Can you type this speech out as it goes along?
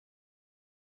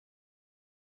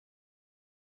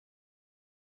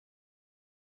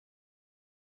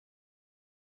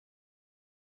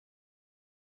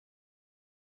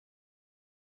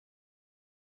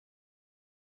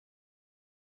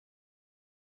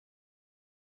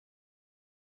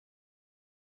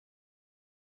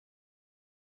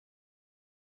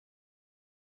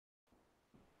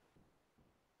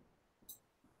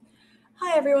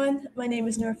Hi everyone, my name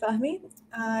is Nour Fahmy.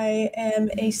 I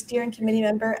am a steering committee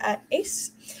member at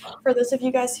ACE. For those of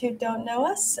you guys who don't know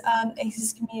us, ACE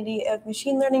is a community of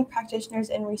machine learning practitioners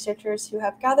and researchers who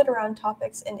have gathered around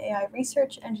topics in AI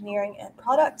research, engineering, and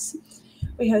products.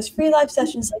 We host free live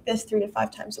sessions like this 3 to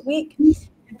 5 times a week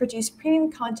and produce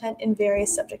premium content in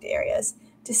various subject areas.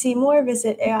 To see more,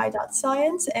 visit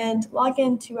AI.SCIENCE and log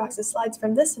in to access slides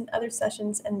from this and other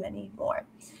sessions and many more.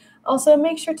 Also,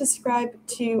 make sure to subscribe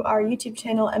to our YouTube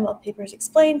channel, ML Papers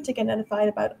Explained, to get notified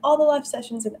about all the live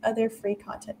sessions and other free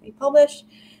content we publish.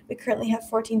 We currently have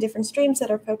 14 different streams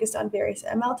that are focused on various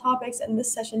ML topics, and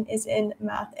this session is in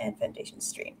Math and Foundation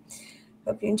stream.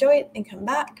 Hope you enjoy it and come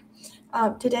back.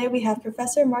 Today we have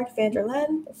Professor Mark van der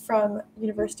Laan from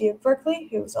University of Berkeley,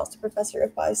 who is also Professor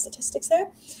of Biostatistics there,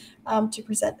 to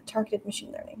present targeted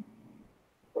machine learning.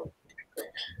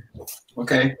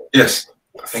 Okay, yes.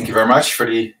 Thank you very much for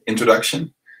the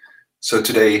introduction. So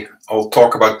today I'll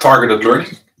talk about targeted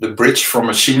learning, the bridge from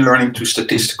machine learning to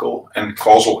statistical and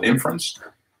causal inference.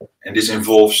 And this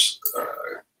involves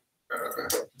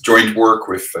joint work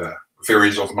with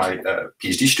various of my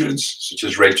PhD students, such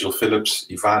as Rachel Phillips,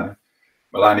 Ivana,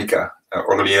 Melanika,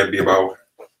 Aurélien Bilbao,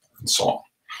 and so on.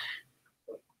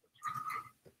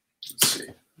 Let's see,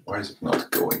 why is it not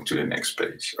going to the next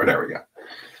page? Oh, there we go.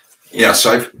 Yeah,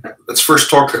 so let's first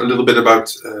talk a little bit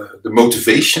about the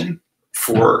motivation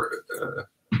for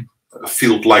a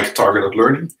field like targeted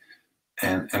learning.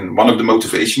 And one of the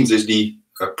motivations is the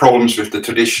problems with the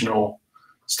traditional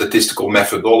statistical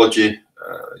methodology,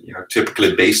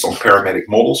 typically based on parametric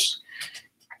models.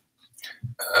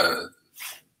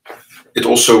 It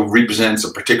also represents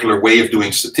a particular way of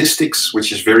doing statistics,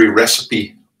 which is very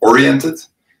recipe-oriented.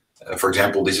 For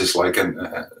example, this is like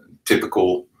a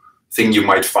typical thing you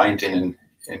might find in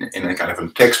a kind of a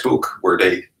textbook where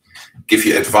they give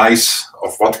you advice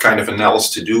of what kind of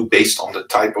analysis to do based on the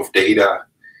type of data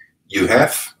you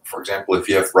have. For example, if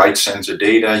you have right sensor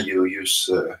data, you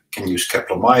can use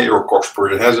Kaplan-Meier or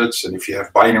Cox-Prior hazards, and if you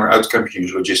have binary outcomes, you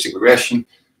use logistic regression,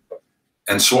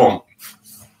 and so on.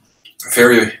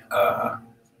 Very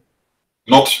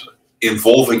not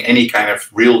involving any kind of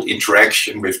real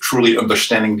interaction with truly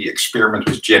understanding the experiment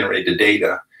which generated the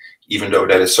data, even though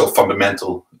that is so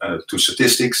fundamental to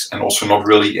statistics, and also not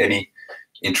really any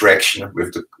interaction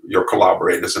with your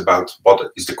collaborators about what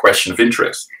is the question of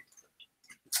interest.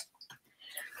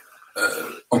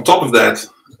 On top of that,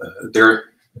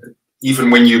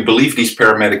 even when you believe these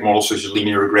parametric models, such as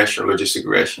linear regression or logistic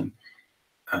regression,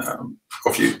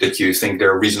 that you think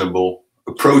they're reasonable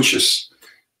approaches,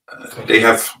 they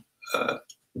have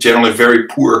generally very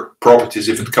poor properties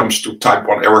if it comes to type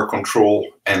 1 error control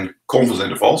and confidence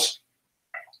intervals.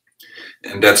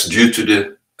 And that's due to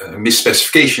the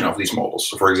misspecification of these models.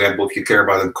 So for example, if you care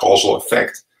about a causal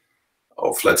effect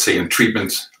of, let's say, a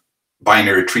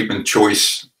binary treatment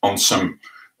choice on some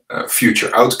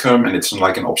future outcome, and it's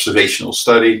like an observational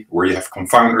study where you have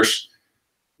confounders,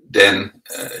 then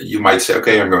you might say,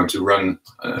 okay, I'm going to run,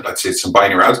 let's say it's a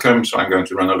binary outcome, so I'm going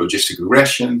to run a logistic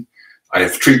regression. I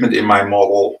have treatment in my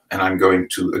model, and I'm going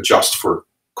to adjust for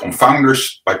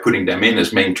confounders by putting them in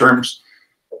as main terms.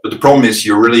 But the problem is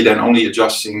you're really then only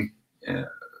adjusting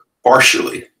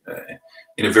partially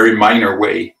in a very minor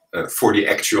way for the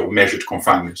actual measured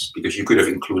confounders, because you could have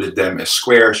included them as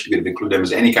squares, you could have included them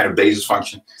as any kind of basis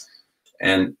function.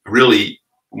 And really,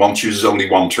 one chooses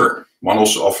only one term. One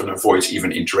also often avoids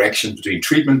even interaction between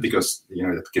treatment because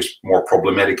that gives more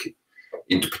problematic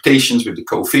interpretations with the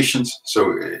coefficients.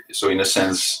 So in a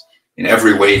sense, in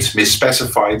every way, it's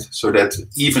misspecified, so that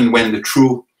even when the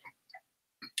true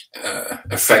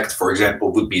effect, for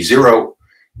example, would be 0,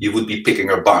 you would be picking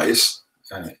a bias.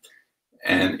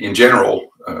 And in general,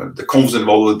 the confidence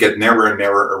interval will get narrower and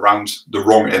narrower around the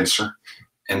wrong answer.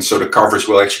 And so the coverage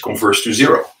will actually converge to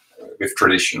 0 with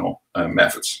traditional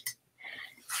methods.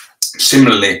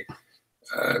 Similarly,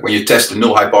 when you test the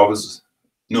null hypothesis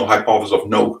of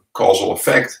no causal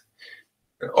effect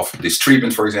of this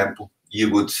treatment, for example, you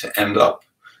would end up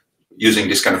using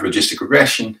this kind of logistic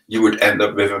regression, you would end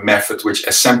up with a method which,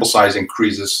 as sample size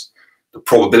increases, the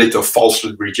probability of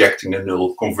falsely rejecting the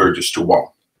null converges to 1.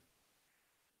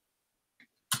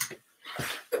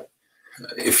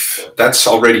 If that's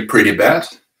already pretty bad,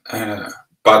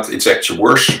 but it's actually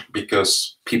worse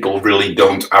because people really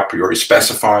don't a priori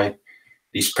specify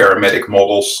these parametric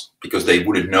models because they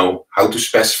wouldn't know how to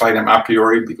specify them a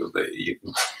priori.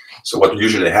 So what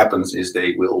usually happens is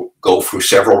they will go through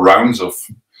several rounds of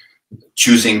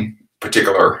choosing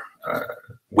particular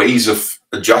ways of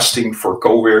adjusting for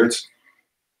covariates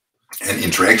and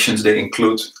interactions they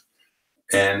include.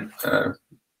 And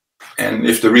And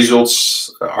if the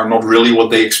results are not really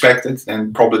what they expected,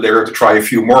 then probably they have to try a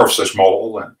few more of such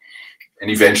models,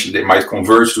 and eventually they might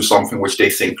converge to something which they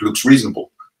think looks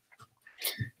reasonable.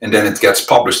 And then it gets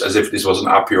published as if this was an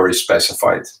a priori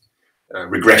specified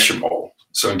regression model.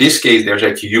 So in this case, there's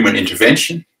actually human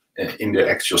intervention in the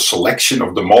actual selection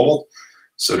of the model.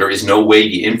 So there is no way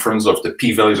the inference of the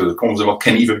p-values of the confidence interval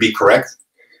can even be correct.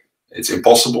 It's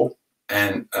impossible.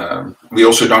 And we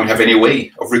also don't have any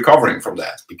way of recovering from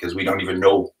that, because we don't even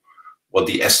know what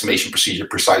the estimation procedure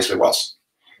precisely was.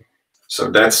 So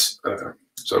that's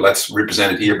so let's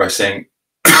represent it here by saying,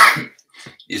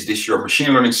 is this your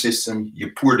machine learning system?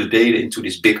 You pour the data into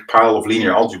this big pile of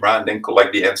linear algebra and then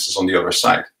collect the answers on the other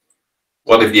side.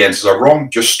 What if the answers are wrong?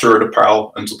 Just stir the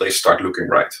pile until they start looking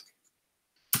right.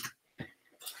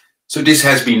 So this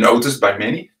has been noticed by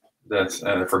many, that,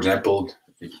 for example,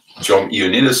 John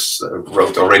Ioannidis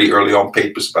wrote already early on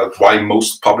papers about why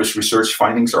most published research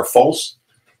findings are false.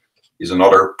 Here's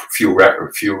another few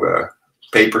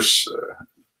papers,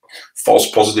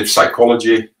 false positive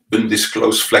psychology,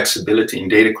 undisclosed flexibility in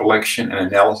data collection and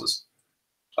analysis,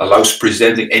 allows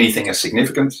presenting anything as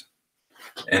significant,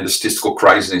 and the statistical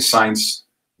crisis in science,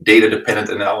 data-dependent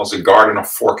analysis, a garden of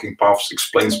forking paths,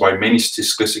 explains why many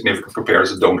statistically significant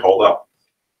comparisons don't hold up.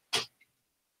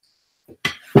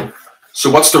 So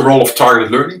what's the role of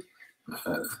targeted learning?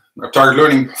 Targeted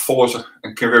learning follows a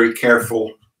very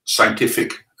careful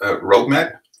scientific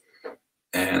roadmap,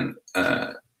 and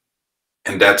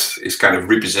that is kind of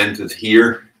represented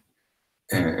here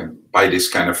by this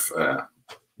kind of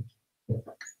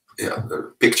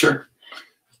picture.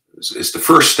 Is the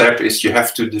first step is you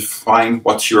have to define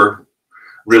what you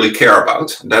really care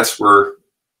about, and that's where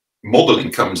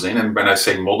modeling comes in. And when I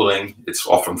say modeling, it's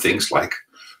often things like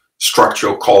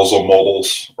structural causal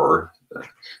models, or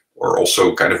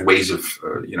also kind of ways of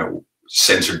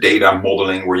sensor data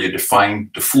modeling, where you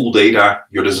define the full data,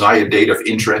 your desired data of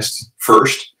interest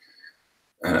first.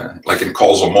 Like in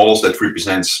causal models, that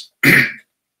represents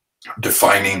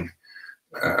defining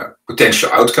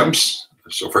potential outcomes.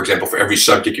 So for example, for every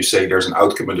subject, you say there's an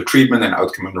outcome under treatment and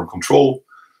outcome under control.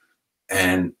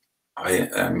 And I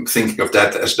am thinking of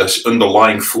that as this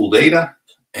underlying full data.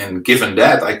 And given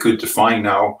that, I could define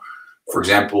now, for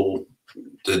example,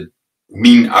 the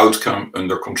mean outcome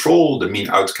under control, the mean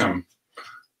outcome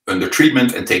under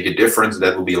treatment, and take the difference.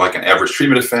 That will be like an average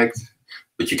treatment effect.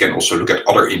 But you can also look at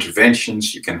other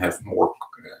interventions. You can have more,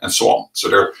 and so on.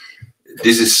 So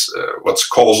this is what's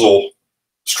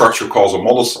structural causal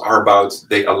models are about.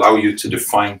 They allow you to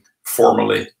define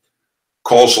formally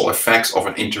causal effects of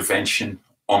an intervention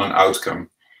on an outcome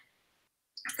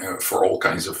for all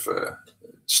kinds of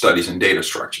studies and data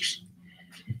structures.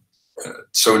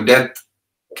 So in that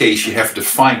case, you have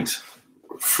defined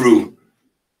through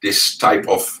this type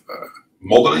of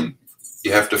modeling,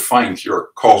 you have defined your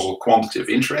causal quantitative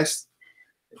interest.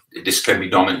 This can be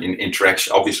done in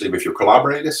interaction, obviously, with your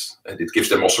collaborators. And it gives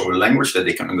them also a language that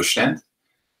they can understand.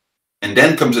 And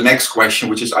then comes the next question,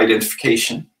 which is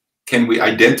identification. Can we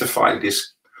identify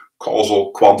this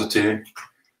causal quantity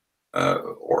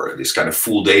or this kind of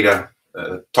full data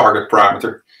target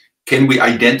parameter? Can we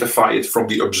identify it from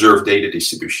the observed data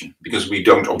distribution? Because we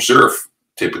don't observe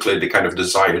typically the kind of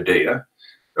desired data.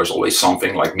 There's always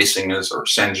something like missingness or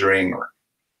censoring or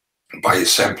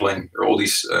bias sampling, or all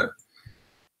these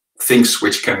things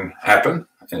which can happen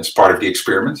as part of the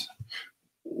experiment,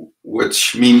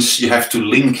 which means you have to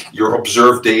link your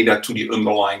observed data to the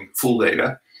underlying full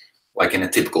data. Like in a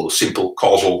typical simple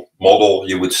causal model,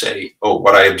 you would say, oh,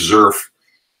 what I observe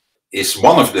is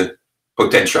one of the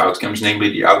potential outcomes, namely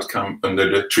the outcome under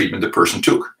the treatment the person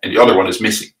took, and the other one is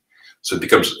missing. So it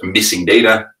becomes a missing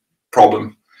data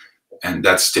problem, and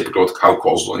that's typical of how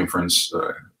causal inference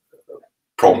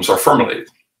problems are formulated.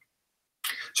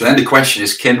 So then the question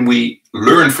is, can we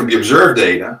learn from the observed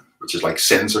data, which is like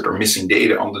censored or missing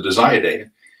data on the desired data?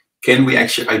 Can we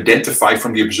actually identify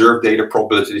from the observed data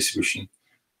probability distribution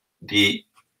the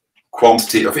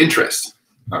quantity of interest?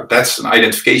 Now, that's an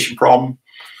identification problem.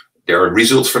 There are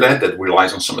results for that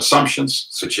relies on some assumptions,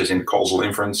 such as in causal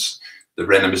inference, the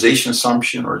randomization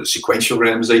assumption, or the sequential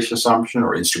randomization assumption,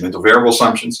 or instrumental variable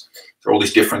assumptions. There are all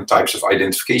these different types of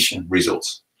identification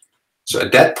results. So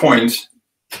at that point,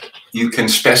 you can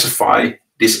specify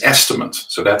this estimate.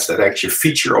 So that's that actual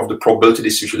feature of the probability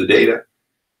distribution of the data,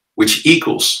 which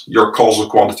equals your causal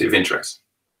quantity of interest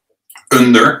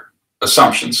under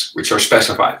assumptions which are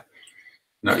specified.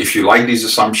 Now, if you like these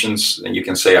assumptions, then you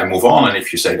can say, I move on. And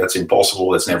if you say that's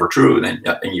impossible, that's never true, then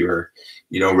you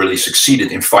don't really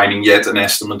succeeded in finding yet an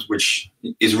estimate which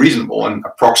is reasonable and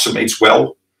approximates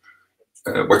well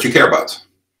what you care about.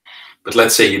 But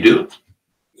let's say you do.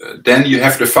 then you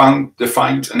have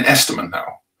defined an estimate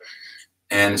now.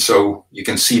 And so you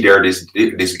can see there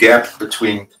this gap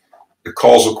between the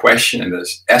causal question and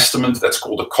this estimate. That's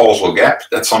called a causal gap.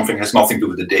 That something has nothing to do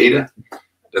with the data.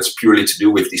 That's purely to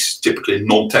do with these typically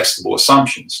non-testable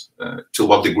assumptions, to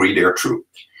what degree they are true.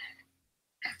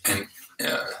 And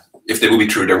if they will be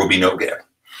true, there will be no gap.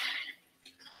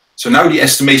 So now the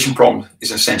estimation problem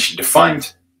is essentially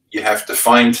defined. You have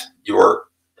defined your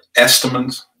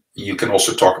estimate. You can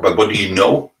also talk about what do you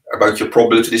know about your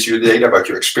probability distributed data, about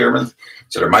your experiment.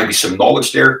 So there might be some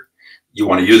knowledge there. You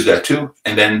want to use that too.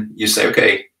 And then you say,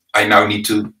 okay, I now need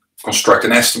to construct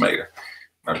an estimator.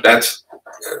 Now that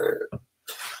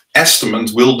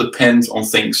estimate will depend on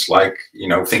things like,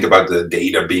 think about the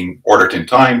data being ordered in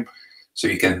time. So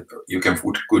you can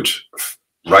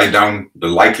write down the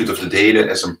likelihood of the data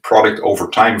as a product over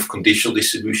time of conditional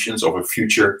distributions of a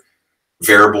future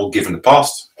variable given the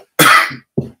past.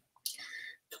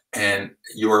 And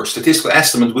your statistical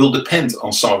estimate will depend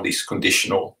on some of these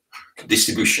conditional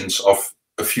distributions of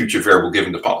a future variable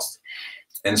given the past.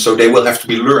 And so they will have to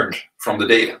be learned from the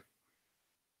data.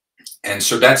 And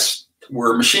so that's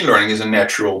where machine learning is a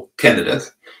natural candidate,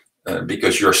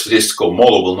 because your statistical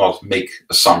model will not make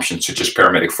assumptions such as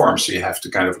parametric forms. So you have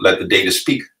to kind of let the data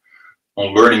speak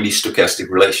on learning these stochastic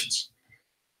relations.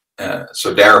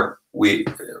 So there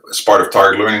as part of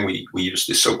target learning, we use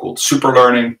this so-called super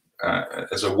learning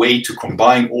as a way to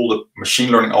combine all the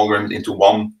machine learning algorithms into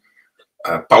one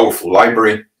powerful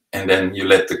library, and then you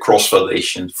let the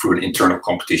cross-validation through an internal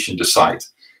competition decide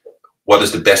what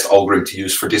is the best algorithm to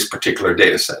use for this particular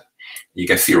data set. You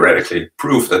can theoretically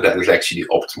prove that that is actually the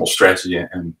optimal strategy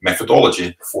and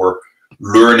methodology for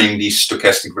learning these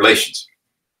stochastic relations.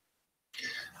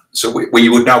 So when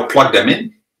you would now plug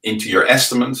them into your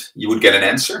estimate, you would get an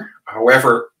answer.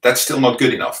 However, that's still not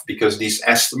good enough, because these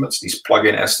estimates, these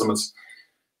plug-in estimates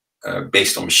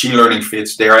based on machine learning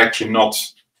fits, they are actually not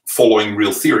following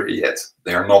real theory yet.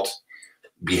 They are not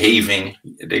behaving,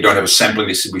 they don't have a sampling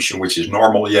distribution which is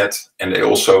normal yet, and they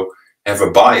also have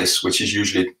a bias which is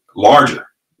usually larger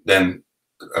than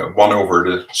 1 over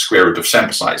the square root of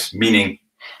sample size, meaning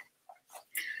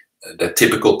that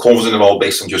typical confidence interval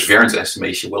based on just variance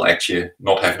estimation will actually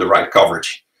not have the right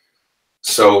coverage.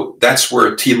 So that's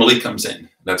where TMLE comes in.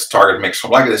 That's target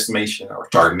maximum likelihood estimation, or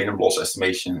target minimum loss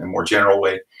estimation in a more general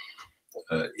way,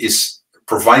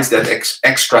 provides that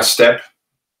extra step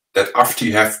that after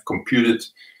you have computed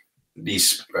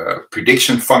these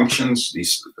prediction functions,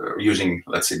 these using,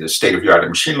 let's say, the state-of-the-art in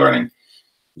machine learning,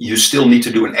 you still need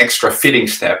to do an extra fitting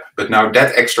step. But now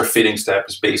that extra fitting step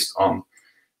is based on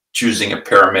choosing a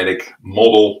parametric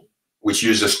model which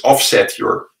uses offset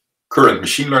your current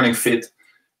machine learning fit,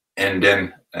 and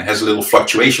then has a little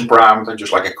fluctuation parameter,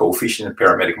 just like a coefficient in a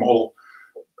parametric model.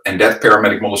 And that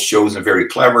parametric model is chosen very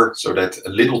clever, so that a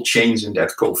little change in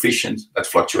that coefficient, that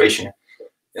fluctuation,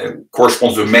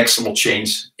 corresponds to a maximal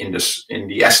change in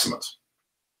the estimate.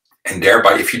 And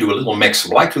thereby, if you do a little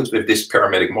maximal likelihood with this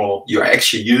parametric model, you're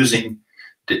actually using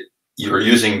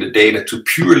the data to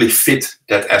purely fit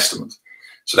that estimate.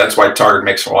 So that's why target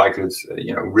maximal likelihood,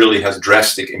 really has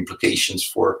drastic implications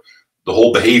for the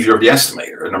whole behavior of the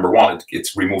estimator. Number one, it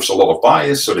removes a lot of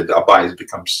bias, so that the bias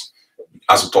becomes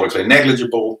asymptotically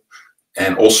negligible,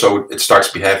 and also it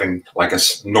starts behaving like a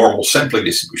normal sampling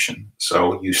distribution.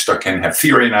 So you can have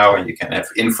theory now, and you can have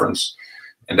inference,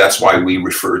 and that's why we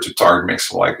refer to target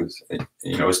maximal likelihood,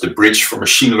 as the bridge from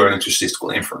machine learning to statistical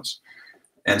inference.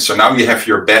 And so now you have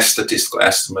your best statistical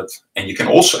estimate, and you can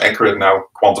also accurately now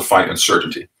quantify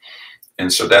uncertainty.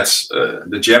 And so that's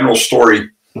the general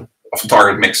story of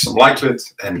target maximum likelihood,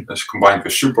 and is combined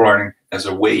with super learning as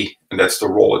a way, and that's the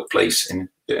role it plays in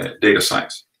data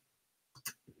science.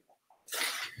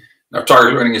 Now,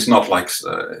 target learning is not like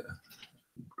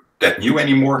that new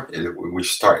anymore.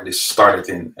 This started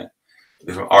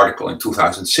with an article in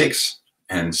 2006,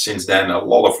 and since then a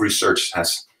lot of research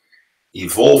has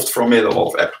evolved from it, a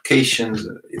lot of applications.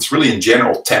 It's really in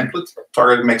general template,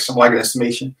 target maximum likelihood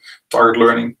estimation, target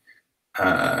learning.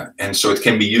 And so it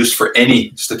can be used for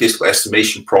any statistical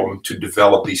estimation problem to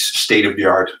develop these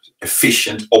state-of-the-art,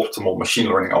 efficient, optimal machine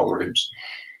learning algorithms.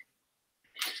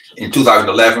 In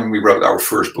 2011, we wrote our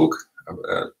first book,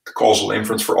 Causal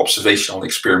Inference for Observational and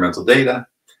Experimental Data.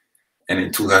 And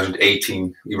in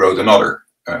 2018, we wrote another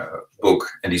book,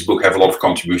 and these books have a lot of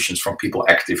contributions from people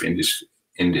active in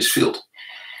this field.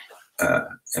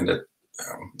 And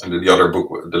the other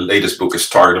book, the latest book, is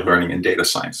Targeted Learning in Data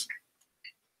Science.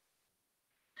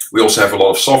 We also have a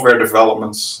lot of software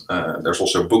developments. There's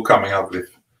also a book coming out with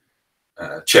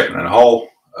Chapman and Hall,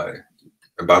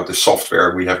 about the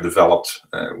software we have developed,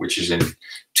 which is in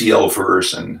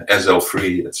TL-verse and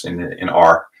SL3. It's in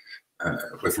R,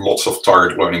 with lots of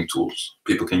target learning tools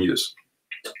people can use.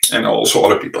 And also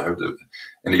other people have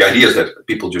and the idea is that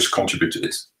people just contribute to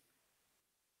this.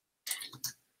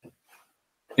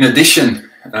 In addition,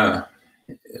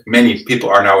 many people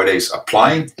are nowadays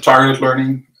applying targeted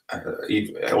learning,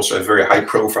 also have very high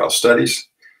profile studies.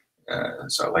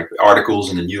 So like articles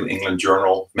in the New England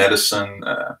Journal of Medicine,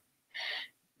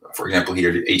 for example,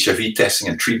 here the HIV testing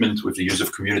and treatment with the use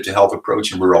of community health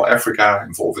approach in rural Africa,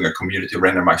 involving a community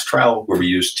randomized trial where we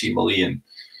use TMLE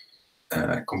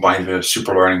and combine the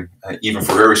super learning, even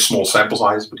for very small sample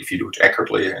size, but if you do it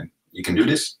accurately, and you can do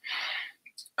this.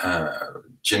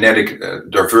 Genetic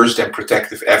diversity and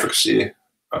protective efficacy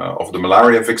of the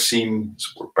malaria vaccine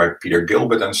by Peter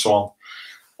Gilbert and so on.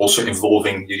 Also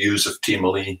involving the use of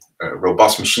TMLE,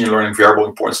 robust machine learning, variable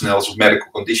importance analysis of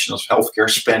medical conditions, healthcare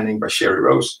spending by Sherry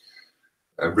Rose.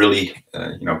 Really,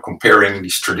 comparing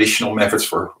these traditional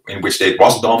methods in which it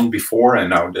was done before, and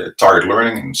now the target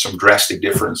learning, and some drastic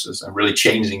differences, and really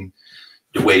changing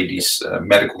the way these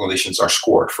medical conditions are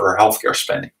scored for healthcare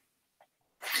spending.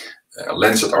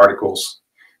 Lancet articles,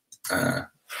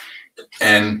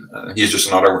 and here's just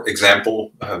another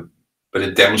example, but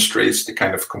it demonstrates the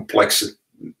kind of complex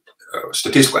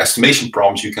statistical estimation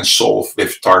problems you can solve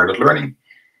with targeted learning.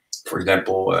 For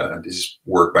example, this is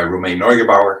work by Romain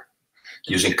Neugebauer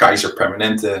using Kaiser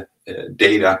Permanente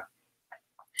data,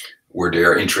 where they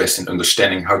are interested in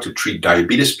understanding how to treat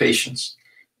diabetes patients,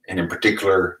 and in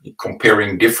particular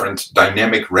comparing different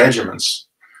dynamic regimens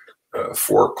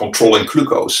for controlling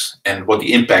glucose and what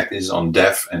the impact is on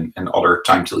death and other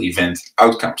time till event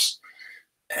outcomes.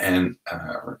 And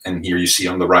here you see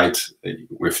on the right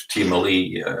with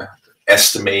TMLE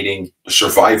estimating the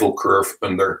survival curve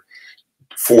under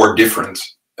 4 different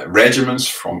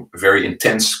regimens, from very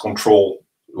intense control,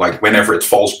 like whenever it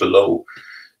falls below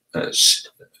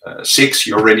 6,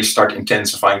 you already start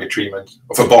intensifying the treatment.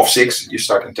 Of above 6, you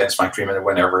start intensifying treatment, and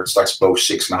whenever it starts above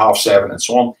 6.5, 7, and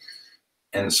so on.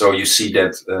 And so you see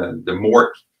that the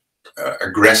more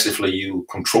aggressively you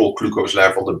control glucose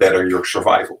level, the better your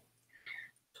survival.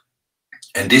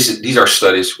 And these are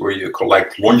studies where you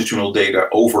collect longitudinal data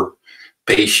over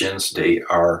patients. They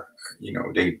are,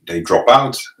 they drop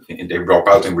out. They drop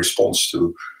out in response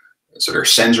to, so they're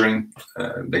censoring.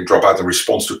 They drop out in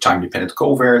response to time-dependent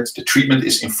covariates. The treatment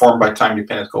is informed by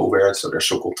time-dependent covariates, so they're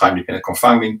so-called time-dependent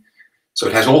confounding. So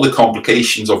it has all the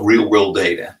complications of real-world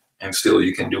data, and still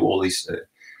you can do all these,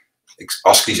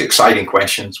 ask these exciting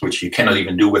questions, which you cannot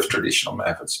even do with traditional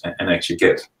methods, and actually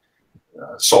get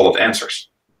solid answers.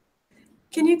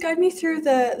 Can you guide me through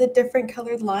the different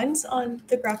colored lines on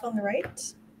the graph on the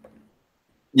right?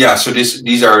 Yeah, so this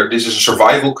is a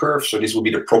survival curve. So this will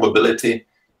be the probability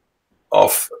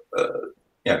of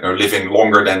living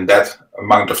longer than that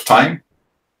amount of time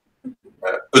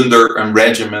under a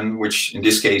regimen, which in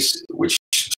this case, which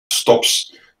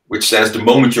says the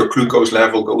moment your glucose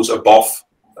level goes above,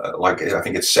 like I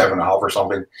think it's 7.5 or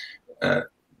something,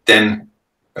 then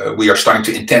we are starting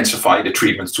to intensify the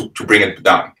treatments to bring it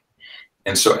down.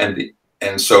 And so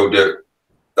the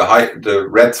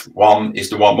red one is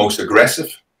the one most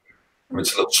aggressive.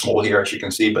 It's a little small here, as you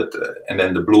can see, but and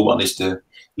then the blue one is the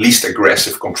least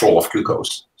aggressive control of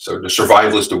glucose. So the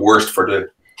survival is the worst for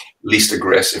the least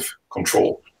aggressive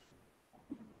control.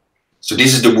 So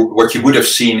this is what you would have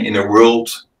seen in a world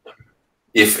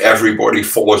if everybody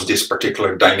follows this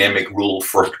particular dynamic rule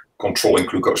for controlling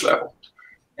glucose level.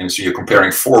 And so you're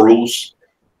comparing 4 rules,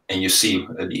 and you see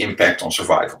the impact on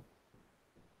survival.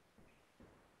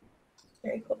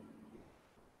 Very cool.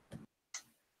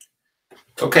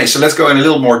 Okay, so let's go in a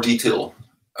little more detail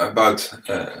about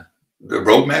the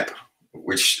roadmap,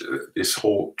 which this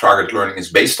whole target learning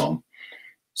is based on.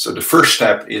 So the first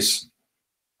step is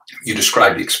you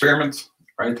describe the experiment,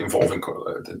 right, involving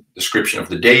the description of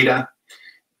the data.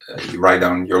 You write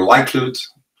down your likelihood.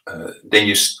 Then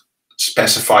you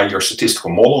specify your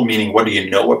statistical model, meaning what do you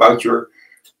know about your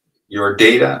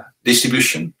data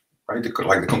distribution, right?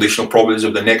 Like the conditional probabilities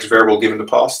of the next variable given the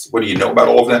past. What do you know about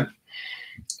all of them?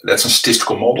 That's a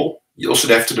statistical model. You also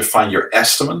have to define your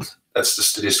estimate. That's the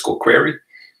statistical query.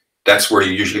 That's where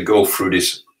you usually go through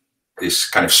this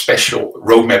kind of special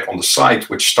roadmap on the site,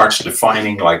 which starts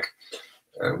defining, like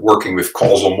working with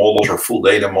causal models or full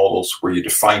data models, where you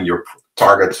define your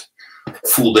target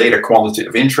full data quantity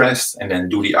of interest, and then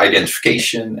do the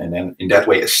identification, and then in that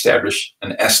way establish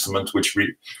an estimate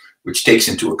which takes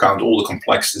into account all the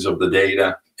complexities of the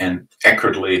data and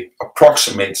accurately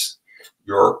approximates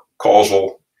your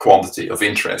causal quantity of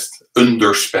interest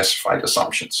under specified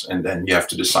assumptions. And then you have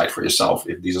to decide for yourself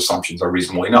if these assumptions are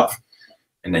reasonable enough.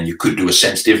 And then you could do a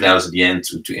sensitive analysis at the end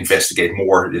to investigate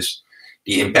more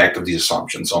the impact of these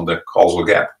assumptions on the causal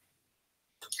gap.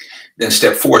 Then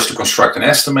step 4 is to construct an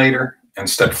estimator, and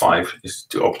step 5 is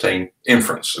to obtain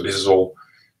inference. So this is all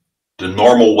the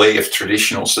normal way of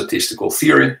traditional statistical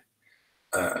theory.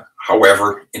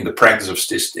 However, in the practice of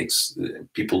statistics,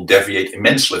 people deviate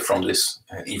immensely from this,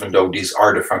 even though these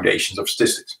are the foundations of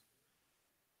statistics.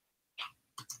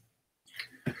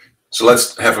 So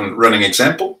let's have a running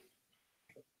example.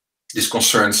 This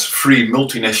concerns 3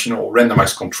 multinational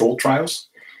randomized control trials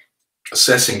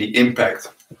assessing the impact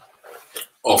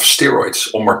of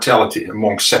steroids on mortality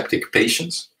among septic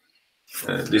patients.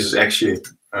 This is actually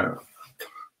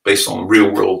based on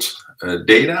real-world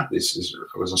data. This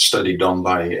was a study done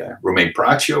by Romain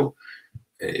Paracchio.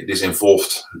 This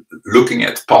involved looking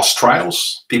at past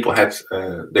trials. People had,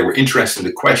 they were interested in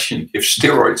the question if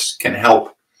steroids can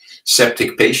help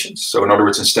septic patients. So in other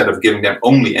words, instead of giving them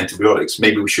only antibiotics,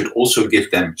 maybe we should also give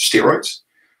them steroids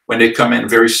when they come in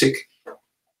very sick.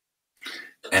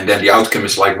 And then the outcome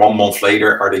is like 1 month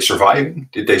later, are they surviving?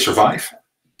 Did they survive?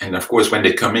 And of course, when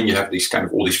they come in, you have these kind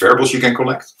of all these variables you can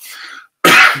collect.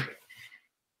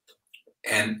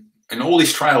 And in all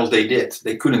these trials they did,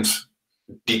 they couldn't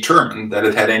determine that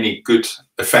it had any good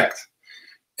effect.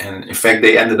 And in fact,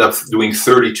 they ended up doing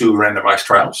 32 randomized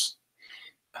trials.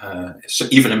 So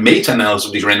even a meta-analysis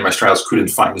of these randomized trials couldn't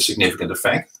find a significant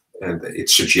effect. It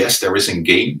suggests there is a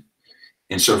gain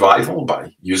in survival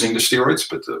by using the steroids,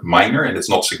 but minor, and it's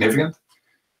not significant.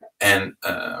 And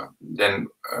then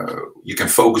you can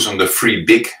focus on the 3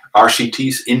 big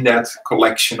RCTs in that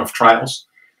collection of trials.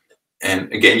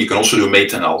 And again, you can also do a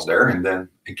meta-analysis there, and then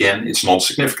again, it's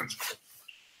non-significant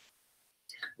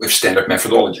with standard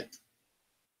methodology.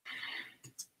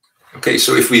 Okay,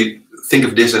 so if we think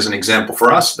of this as an example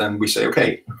for us, then we say,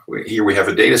 okay, here we have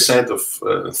a data set of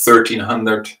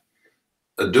 1,300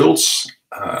 adults.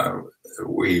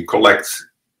 We collect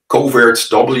coverts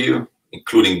W,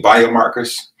 including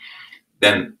biomarkers.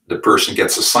 Then the person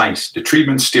gets assigned the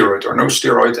treatment, steroid or no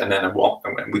steroid, and then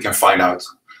we can find out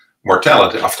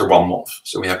mortality after 1 month.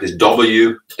 So we have this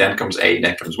W, then comes A,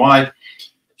 then comes Y.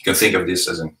 You can think of this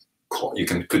as you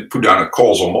can put down a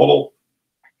causal model,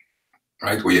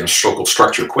 right? We have a so-called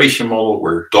structure equation model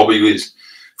where W is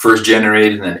first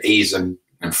generated, and then A is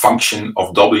a function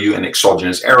of W and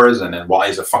exogenous errors, and then Y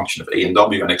is a function of A and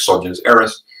W and exogenous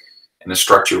errors. And the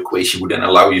structure equation would then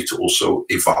allow you to also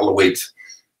evaluate,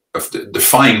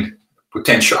 define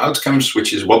potential outcomes,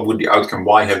 which is what would the outcome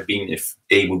Y have been if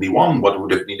A would be 1, what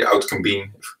would have been the outcome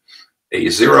been if A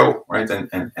is 0, right?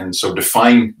 And so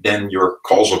define then your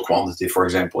causal quantity, for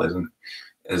example,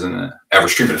 as an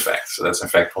average treatment effect. So that's in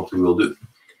fact what we will do.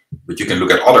 But you can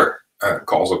look at other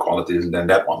causal quantities than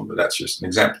that one, but that's just an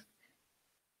example.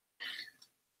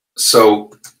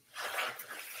 So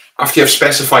after you have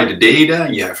specified the data,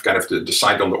 you have kind of to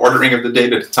decide on the ordering of the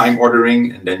data, the time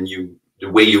ordering, and then the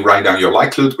way you write down your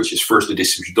likelihood, which is first the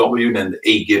distribution W, then the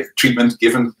A treatment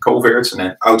given covariates, and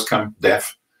then outcome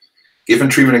def given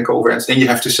treatment and covariates. Then you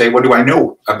have to say, what do I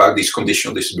know about these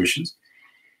conditional distributions?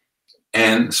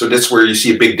 And so that's where you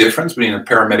see a big difference between a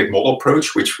parametric model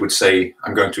approach, which would say,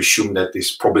 I'm going to assume that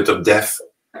this probability of death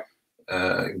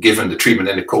given the treatment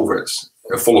and the covariates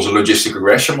follows a logistic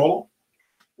regression model.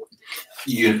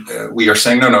 We are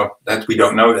saying, no, that we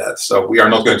don't know that. So we are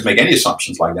not going to make any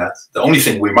assumptions like that. The only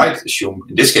thing we might assume,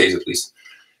 in this case at least,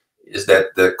 is that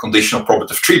the conditional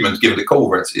probability of treatment given the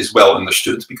covariates is well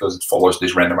understood because it follows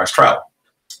this randomized trial.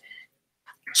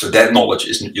 So that knowledge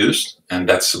isn't used, and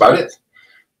that's about it.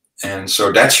 And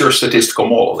so that's your statistical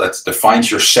model. That defines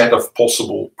your set of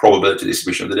possible probability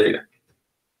distribution of the data.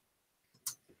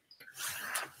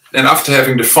 Then after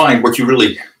having defined what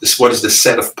is the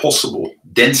set of possible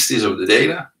densities of the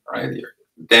data, right?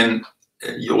 Then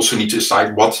you also need to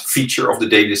decide what feature of the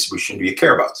data distribution do you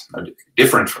care about. Now,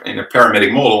 different in a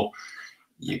parametric model,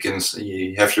 you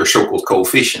have your so-called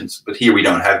coefficients, but here we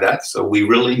don't have that. So we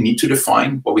really need to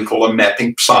define what we call a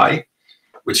mapping psi,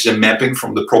 which is a mapping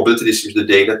from the probability distribution of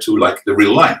the data to like the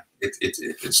real line.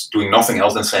 It's doing nothing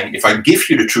else than saying, if I give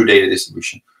you the true data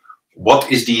distribution,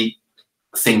 what is the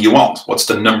thing you want? What's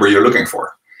the number you're looking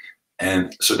for?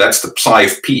 And so that's the psi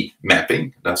of P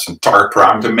mapping. That's an entire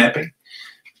parameter mapping.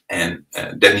 And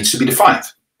that needs to be defined.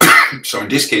 So in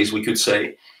this case, we could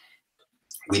say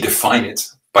we define it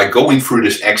by going through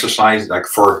this exercise, like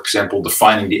for example,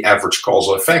 defining the average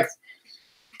causal effect,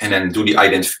 and then do the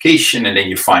identification. And then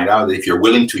you find out that if you're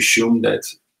willing to assume that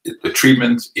the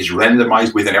treatment is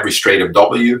randomized within every straight of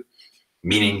W,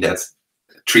 meaning that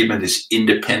treatment is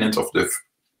independent of the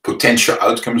potential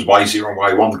outcomes y0 and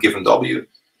y1 given w,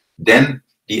 then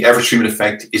the average treatment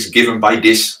effect is given by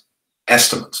this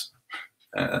estimate.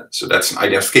 So that's an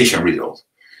identification result.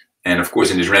 And of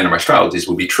course, in this randomized trial, this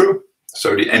will be true.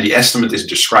 So the estimate is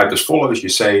described as follows. You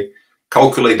say,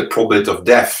 calculate the probability of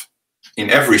death in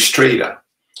every strata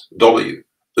W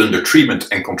under treatment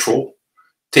and control.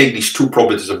 Take these two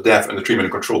probabilities of death under treatment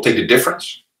and control, take the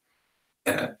difference,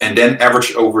 and then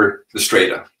average over the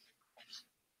strata.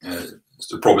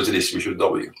 The probability distribution of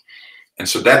W. And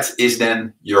so that is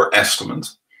then your estimate.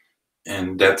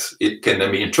 And that it can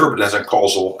then be interpreted as a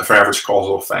average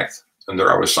causal effect under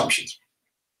our assumptions.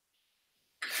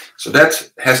 So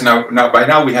that has by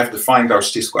now we have defined our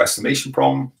statistical estimation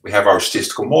problem, we have our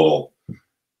statistical model,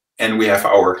 and we have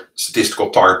our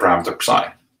statistical target parameter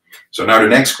psi. So now the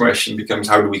next question becomes,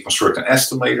 how do we construct an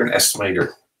estimator? An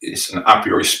estimator is an a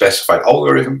priori specified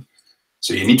algorithm.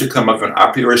 So you need to come up with an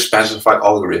a priori specified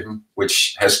algorithm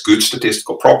which has good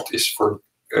statistical properties for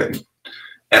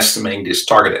estimating this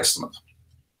target estimate.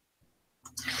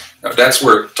 Now that's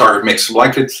where target mixed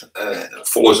likelihood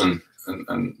follows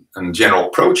a general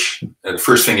approach. The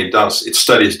first thing it does, it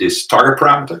studies this target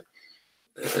parameter,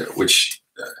 which,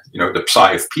 the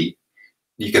psi of p.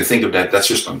 You can think of that's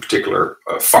just a particular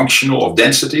functional of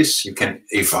densities. You can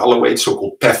evaluate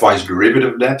so-called pathwise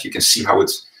derivative of that. You can see how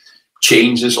it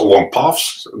changes along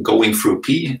paths going through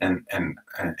p, and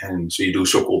so you do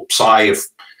so-called psi of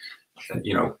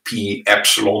p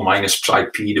epsilon minus psi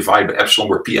p divided by epsilon,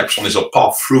 where p epsilon is a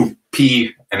path through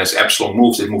p, and as epsilon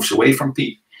moves, it moves away from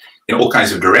p in all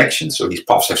kinds of directions. So these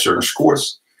paths have certain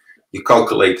scores. You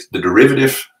calculate the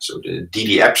derivative, so the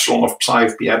dd epsilon of psi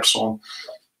of p epsilon,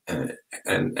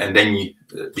 and then you,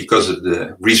 because of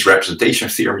the Riesz representation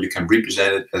theorem, you can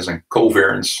represent it as a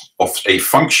covariance of a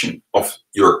function of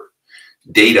your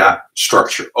data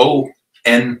structure O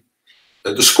and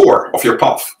the score of your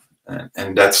path.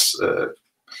 And that's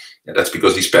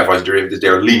because these pathwise derivatives,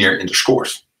 they're linear in the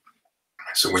scores.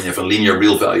 So when you have a linear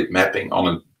real-valued mapping on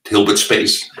a Hilbert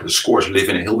space, the scores live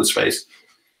in a Hilbert space.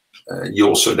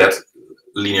 That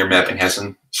linear mapping has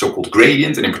a so-called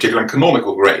gradient, and in particular a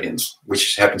canonical gradient,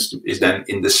 which is then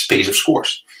in the space of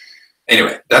scores.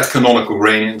 Anyway, that canonical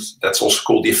gradient, that's also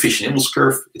called the efficient impulse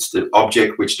curve. It's the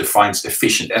object which defines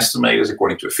efficient estimators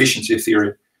according to efficiency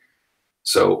theory.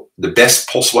 So the best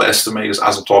possible estimators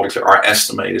asymptotically are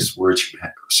estimators which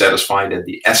satisfy that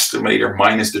the estimator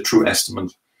minus the true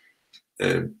estimate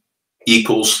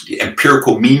equals the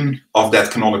empirical mean of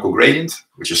that canonical gradient,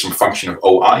 which is some function of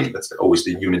OI, that's always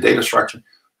the unit data structure,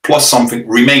 plus something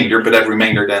remainder, but that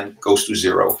remainder then goes to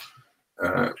 0,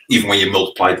 even when you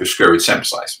multiply it with square root sample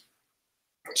size.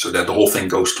 So that the whole thing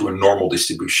goes to a normal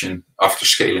distribution after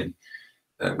scaling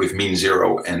with mean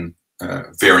 0 and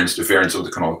the variance of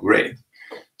the canonical gradient.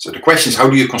 So the question is, how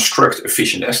do you construct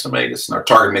efficient estimators? Now,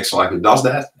 target mixed likelihood does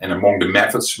that, and among the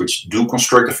methods which do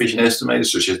construct efficient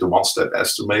estimators, such as the one-step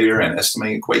estimator and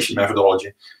estimating equation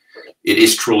methodology, it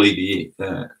is truly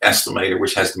the estimator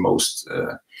which has the most,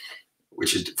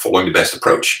 which is following the best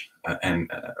approach,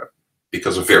 and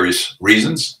because of various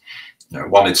reasons.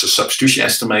 One, it's a substitution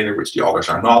estimator, which the others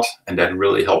are not, and that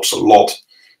really helps a lot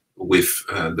with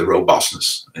the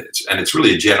robustness. It's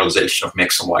really a generalization of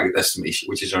maximum likelihood estimation,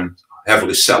 which is a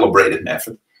heavily celebrated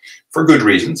method for good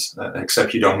reasons,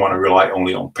 except you don't want to rely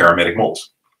only on parametric models.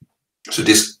 So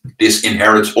this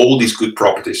inherits all these good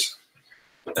properties,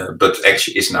 but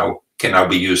actually can now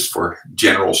be used for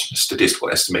general statistical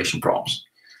estimation problems.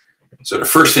 So the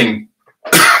first thing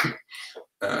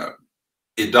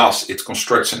it does, it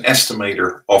constructs an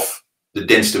estimator of the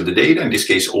density of the data. In this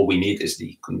case, all we need is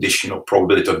the conditional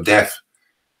probability of death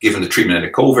given the treatment and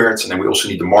the covariates, and then we also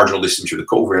need the marginal distribution of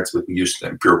the covariates, but we use the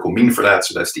empirical mean for that,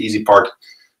 so that's the easy part.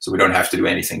 So we don't have to do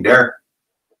anything there.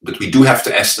 But we do have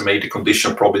to estimate the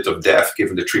conditional probability of death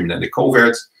given the treatment and the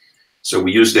covariates. So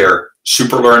we use their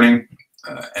superlearning,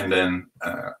 and then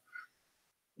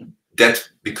that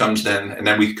becomes and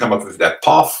then we come up with that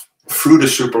path through the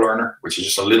superlearner, which is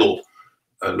just a little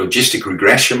logistic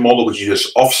regression model, which you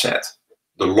just offset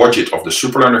the logit of the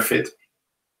superlearner fit,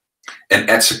 and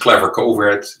adds a clever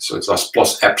covariate. So it's us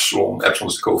plus epsilon, epsilon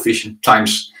is the coefficient,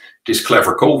 times this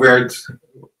clever covariate,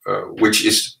 which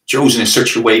is chosen in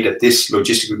such a way that this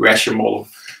logistic regression model,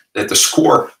 that the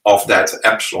score of that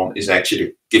epsilon is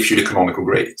actually gives you the canonical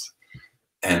gradient.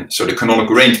 And so the canonical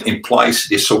gradient implies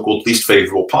this so-called least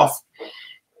favorable path.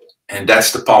 And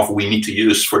that's the path we need to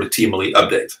use for the TMLE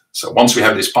update. So once we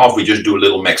have this path, we just do a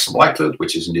little maximum likelihood,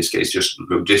 which is in this case just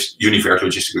univariate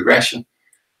logistic regression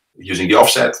using the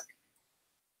offset.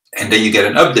 And then you get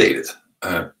an updated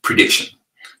prediction.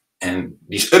 And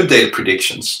these updated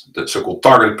predictions, the so-called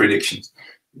targeted predictions,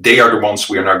 they are the ones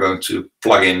we are now going to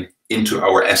plug in into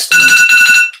our estimate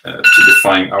to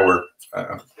define our,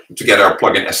 to get our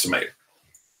plugin estimator.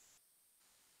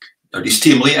 Now, these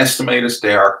TMLE estimators,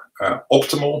 they are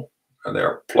optimal,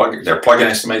 they're plugin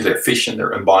estimators, they're efficient,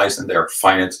 they're unbiased, and they're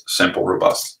finite sample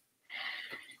robust.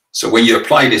 So when you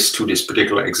apply this to this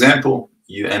particular example,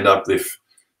 you end up with,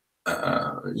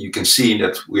 you can see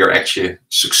that we are actually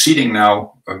succeeding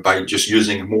now by just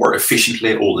using more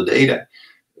efficiently all the data.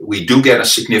 We do get a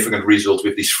significant result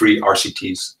with these free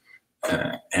RCTs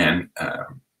and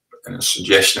a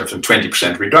suggestion of a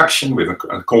 20% reduction with a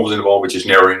confidence interval which is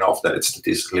narrow enough that it's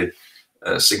statistically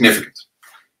significant.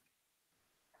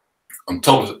 On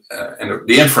top of and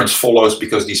the inference follows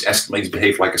because these estimates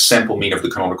behave like a sample mean of the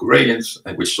canonical gradients,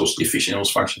 which is also the efficient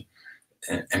inverse function,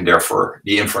 and therefore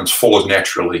the inference follows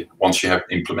naturally once you have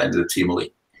implemented a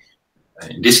TMLE.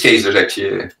 In this case, there's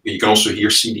actually, you can also here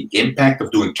see the impact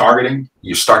of doing targeting.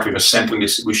 You start with a sampling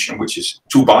distribution which is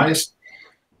too biased,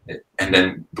 and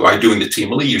then by doing the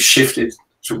TMLE, you shift it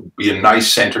to be a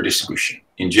nice center distribution.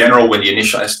 In general, when the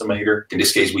initial estimator, in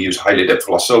this case we use highly adaptive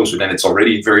lasso, so then it's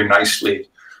already very nicely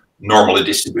normally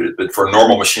distributed. But for a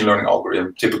normal machine learning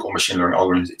algorithm, typical machine learning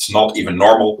algorithms, it's not even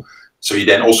normal. So you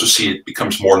then also see it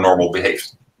becomes more normal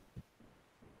behaved.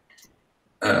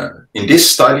 In this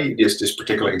study, this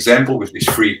particular example with these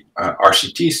free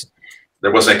RCTs,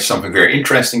 there was actually something very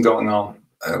interesting going on,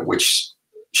 which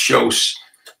shows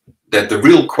that the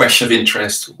real question of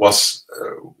interest was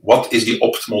what is the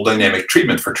optimal dynamic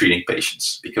treatment for treating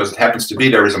patients? Because it happens to be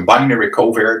there is a binary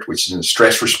covariate, which is a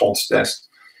stress response test.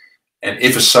 And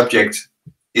if a subject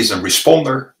is a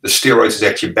responder, the steroids is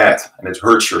actually bad and it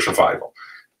hurts your survival.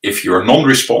 If you're a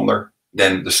non-responder,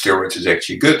 then the steroids is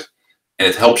actually good and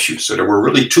it helps you. So there were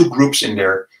really two groups in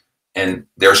there, and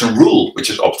there's a rule which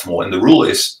is optimal. And the rule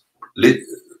is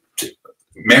to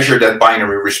measure that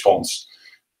binary response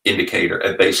indicator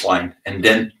at baseline and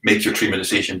then make your treatment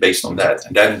decision based on that.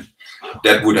 And then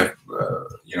that would have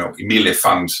immediately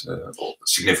found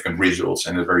significant results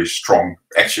and a very strong,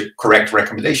 actually correct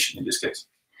recommendation in this case.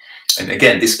 And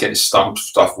again, this is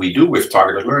stuff we do with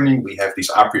targeted learning. We have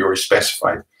these a priori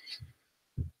specified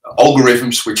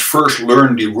algorithms which first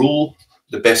learn the rule,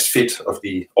 the best fit of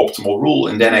the optimal rule,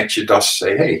 and then actually does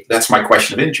say, hey, that's my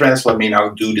question of interest, let me now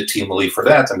do the TMLE for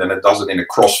that. And then it does it in a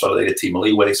cross-validated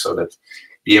TMLE way so that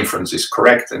the inference is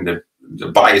correct and the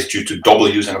bias due to double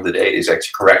using of the data is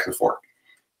actually corrected for.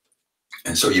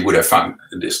 And so you would have found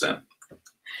this then.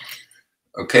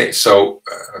 Okay, so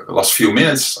the last few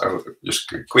minutes,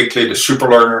 just quickly, the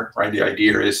superlearner, right? The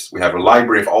idea is we have a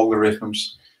library of algorithms.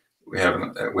 We have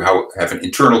an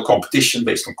internal competition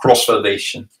based on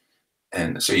cross-validation.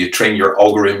 And so you train your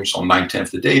algorithms on 9/10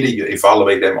 of the data, you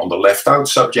evaluate them on the left-out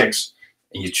subjects,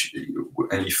 and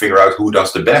you figure out who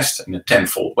does the best in a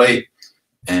tenfold way.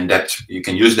 And that you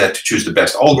can use that to choose the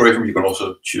best algorithm. You can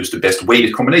also choose the best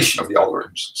weighted combination of the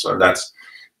algorithms. So that's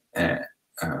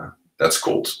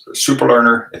called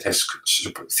superlearner. It has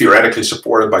theoretically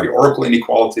supported by the Oracle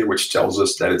inequality, which tells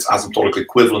us that it's asymptotically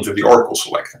equivalent to the Oracle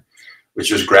selector, which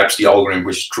just grabs the algorithm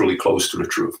which is truly close to the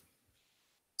truth.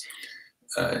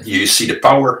 You see the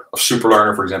power of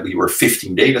superlearner. For example, you were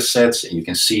 15 data sets, and you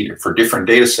can see that for different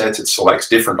data sets, it selects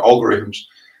different algorithms.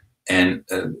 And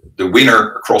the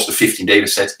winner across the 15 data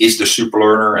sets is the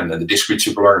superlearner, and then the discrete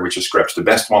superlearner, which just grabs the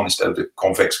best one instead of the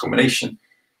convex combination.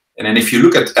 And then if you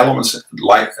look at elements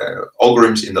like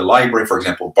algorithms in the library, for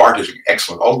example, BART is an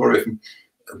excellent algorithm,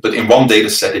 but in one data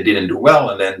set it didn't do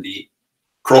well, and then the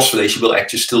cross-validation will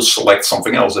actually still select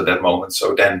something else at that moment.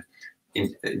 So then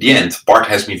in the end, BART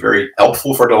has been very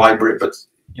helpful for the library, but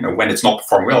when it's not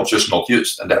performing well, it's just not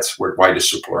used. And that's why the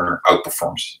superlearner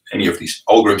outperforms any of these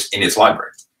algorithms in its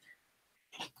library.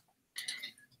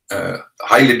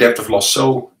 Highly adaptive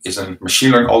lasso is a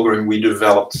machine learning algorithm we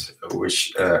developed,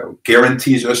 which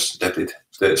guarantees us that the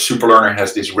superlearner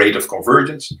has this rate of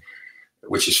convergence,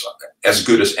 which is as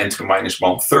good as n to the minus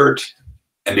 1/3.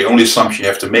 And the only assumption you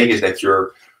have to make is that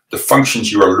the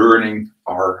functions you are learning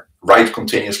are right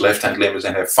continuous left-hand limits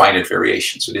and have finite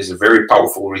variation. So this is a very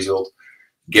powerful result.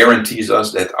 Guarantees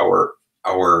us that our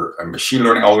machine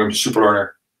learning algorithm, superlearner,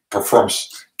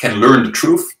 can learn the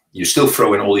truth. You still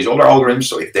throw in all these other algorithms,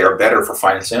 so if they are better for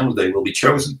finite samples, they will be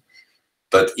chosen.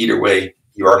 But either way,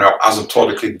 you are now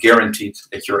asymptotically guaranteed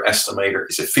that your estimator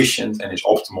is efficient and is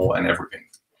optimal and everything.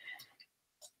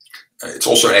 It's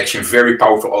also actually a very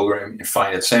powerful algorithm in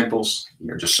finite samples.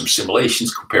 Here are just some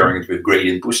simulations comparing it with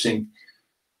gradient boosting.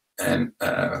 And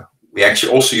we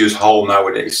actually also use Hull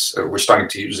nowadays. We're starting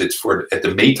to use it at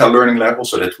the meta learning level,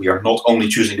 so that we are not only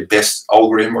choosing the best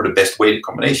algorithm or the best weighted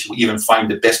combination, we even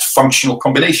find the best functional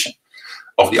combination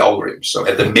of the algorithm. So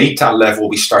at the meta level,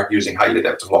 we start using highly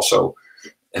adaptive lasso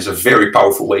as a very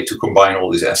powerful way to combine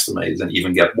all these estimates and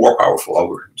even get more powerful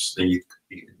algorithms.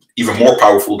 Even more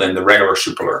powerful than the regular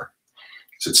superlearner.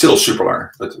 So it's still a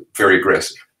superlearner, but very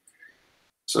aggressive.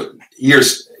 So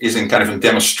here's in kind of a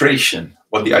demonstration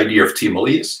what the idea of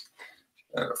TMLE is.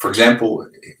 For example,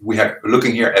 we have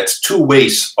looking here at 2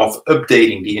 ways of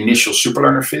updating the initial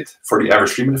superlearner fit for the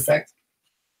average treatment effect.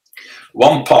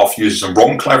 One path uses a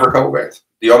wrong clever covariate.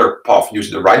 The other path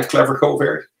uses the right clever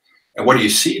covariate. And what do you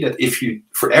see? That if you,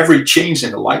 for every change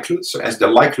in the likelihood, so as the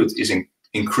likelihood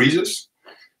increases,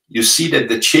 you see that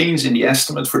the change in the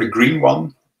estimate for the green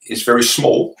one is very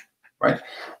small, right?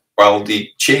 While the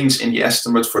change in the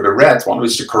estimate for the red one,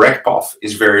 which is the correct path,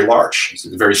 is very large. It's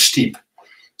very steep.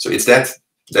 So it's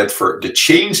that for the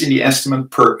change in the estimate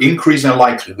per increase in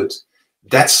likelihood,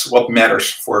 that's what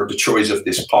matters for the choice of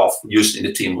this path used in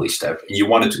the TMLE step. And you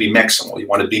want it to be maximal. You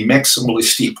want it to be maximally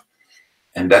steep.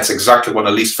 And that's exactly what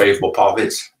a least favorable path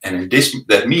is. And in this,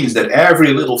 that means that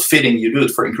every little fitting you do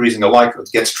for increasing the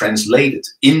likelihood gets translated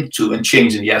into a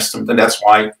change in the estimate. And that's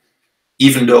why,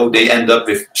 even though they end up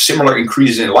with similar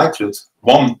increases in likelihood,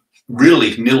 one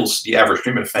really nils the average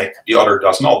treatment effect, the other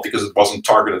does not, because it wasn't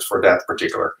targeted for that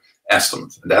particular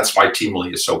estimate. And that's why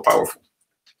TMLE is so powerful.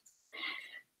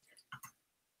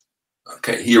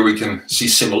 Okay, here we can see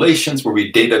simulations where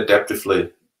we data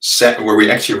adaptively where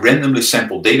we actually randomly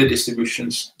sample data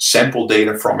distributions, sample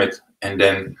data from it, and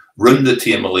then run the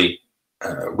TMLE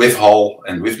with Hull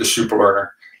and with the superlearner.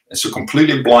 And so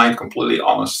completely blind, completely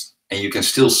honest, and you can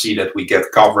still see that we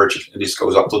get coverage, and this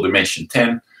goes up to dimension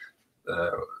 10.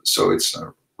 So it's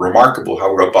remarkable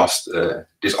how robust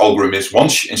this algorithm is.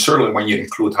 Once, and certainly when you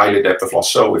include highly adaptive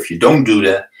lasso, if you don't do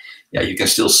that, yeah, you can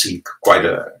still see quite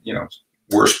a,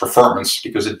 worse performance,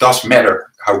 because it does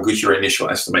matter how good your initial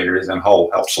estimator is, and Hull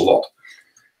helps a lot.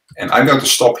 And I'm going to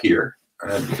stop here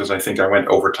because I think I went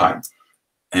over time.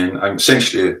 And I'm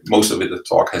essentially, most of it, the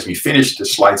talk has been finished. The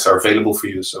slides are available for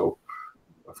you. So,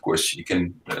 of course, you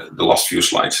can, the last few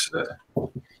slides,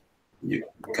 you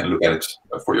can look at it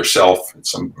for yourself. And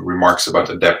some remarks about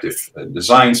adaptive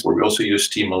designs, where we also use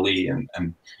TMLE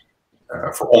and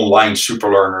for online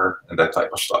superlearner and that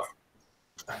type of stuff.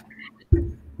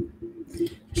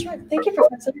 Sure. Thank you,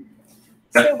 Professor.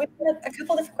 So we have a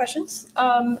couple different questions.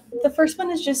 The first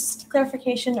one is just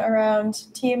clarification around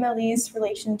TMLE's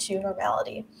relation to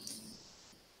normality.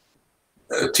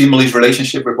 TMLE's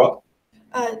relationship with what?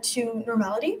 To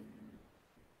normality.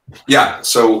 Yeah.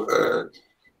 So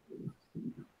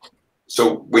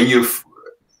when you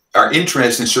are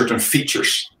interested in certain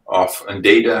features of a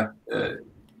data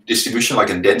distribution, like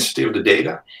a density of the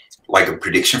data, like a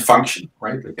prediction function,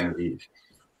 right? It can be,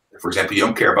 for example, you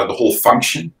don't care about the whole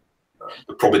function.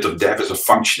 The probability of death is a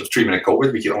function of treatment and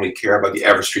covariate, but you only care about the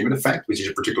average treatment effect, which is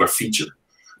a particular feature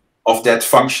of that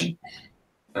function.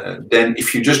 Then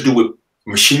if you just do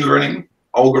machine learning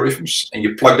algorithms and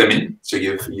you plug them in, so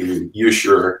you use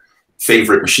your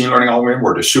favorite machine learning algorithm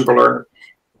or the superlearner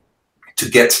to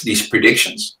get these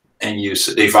predictions, and you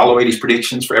evaluate these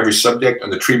predictions for every subject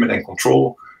under treatment and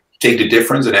control, take the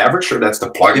difference and average, so that's the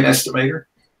plug-in estimator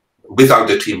without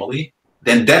the TMLE,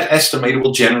 then that estimator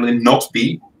will generally not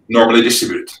be normally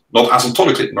distributed, not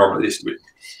asymptotically normally distributed,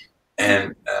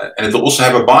 and it will also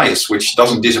have a bias which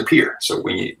doesn't disappear. So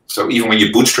even when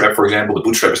you bootstrap, for example, the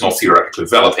bootstrap is not theoretically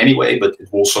valid anyway, but it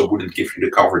also wouldn't give you the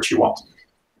coverage you want.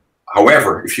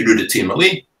 However, if you do the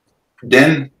TMLE,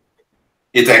 then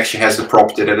it actually has the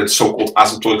property that it's so-called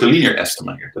asymptotically linear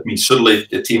estimator. That means suddenly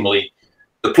the TMLE,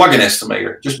 the plug-in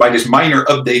estimator, just by this minor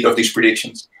update of these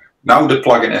predictions, now the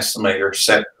plug-in estimator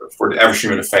set for the average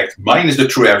treatment effect minus the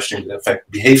true average treatment effect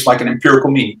behaves like an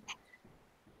empirical mean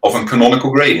of a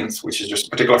canonical gradient, which is just a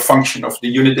particular function of the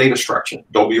unit data structure,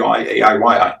 WI, AI,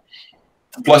 YI,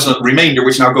 plus a remainder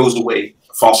which now goes away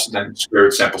faster than square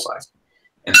root sample size.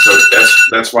 And so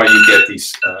that's why you get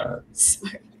these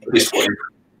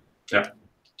yeah.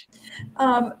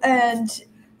 And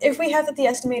if we have that the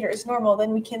estimator is normal,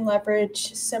 then we can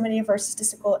leverage so many of our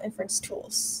statistical inference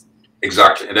tools.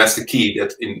 Exactly, and that's the key.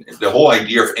 That in the whole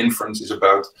idea of inference is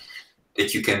about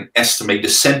that you can estimate the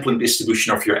sampling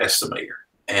distribution of your estimator,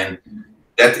 and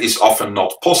that is often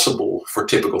not possible for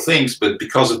typical things. But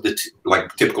because of the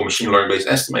like typical machine learning based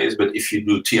estimators, but if you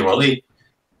do TMLE,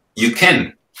 you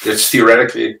can. That's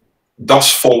theoretically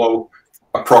does follow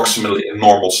approximately a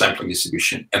normal sampling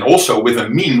distribution, and also with a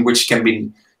mean which can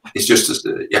be is just as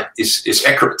is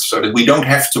accurate, so that we don't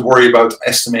have to worry about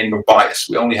estimating of bias.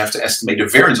 We only have to estimate the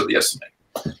variance of the estimate.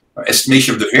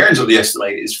 Estimation of the variance of the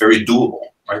estimate is very doable.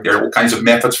 Right? There are all kinds of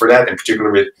methods for that, in particular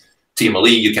with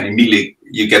TMLE, you can immediately,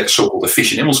 you get the so-called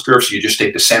efficient impulse curve. So you just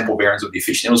take the sample variance of the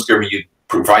efficient impulse curve and you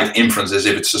provide inference as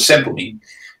if it's a sample mean.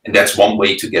 And that's one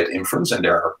way to get inference. And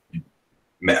there are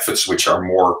methods which are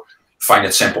more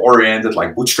finite sample oriented,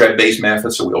 like bootstrap based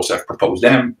methods. So we also have proposed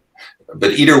them.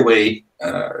 But either way,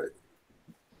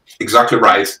 exactly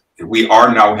right. We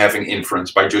are now having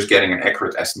inference by just getting an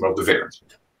accurate estimate of the variance.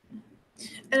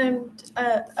 And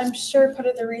I'm sure part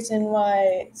of the reason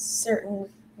why certain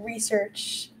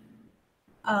research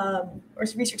or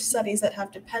research studies that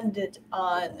have depended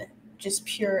on just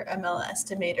pure ML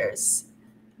estimators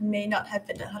may not have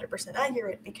been 100%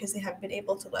 accurate because they haven't been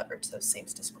able to leverage those same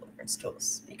statistical inference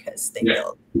tools because they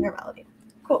build normality.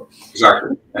 Cool.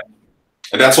 Exactly.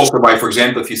 And that's also why, for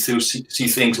example, if you see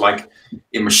things like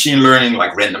in machine learning,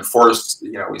 like random forest,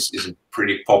 is a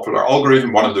pretty popular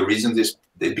algorithm. One of the reasons is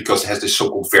because it has this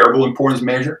so-called variable importance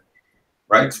measure,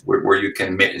 right? Where you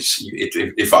can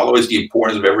it evaluates the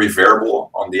importance of every variable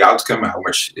on the outcome, how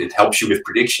much it helps you with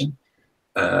prediction.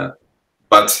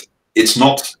 But it's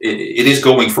not. It is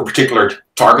going for particular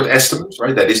target estimates,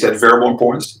 right? That is that variable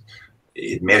importance.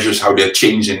 It measures how they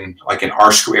change in, like in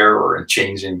R-square or a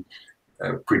change in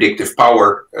predictive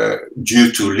power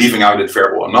due to leaving out that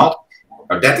variable or not.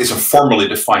 Now, that is a formally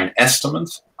defined estimate.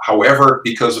 However,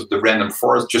 because of the random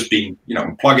forest just being, a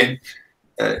plugin,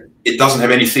 it doesn't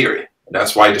have any theory.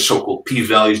 That's why the so-called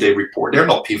p-values they report, they're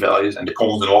not p-values, and the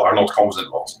constant law are not constant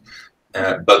laws.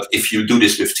 But if you do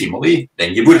this with TMLE,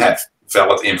 then you would have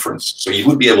valid inference. So you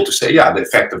would be able to say, yeah, the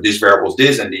effect of this variable is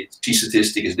this, and the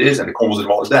t-statistic is this, and the constant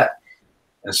law is that.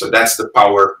 And so that's the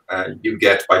power you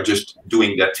get by just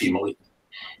doing that TMLE.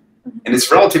 And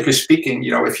it's relatively speaking,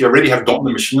 if you already have done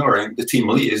the machine learning, the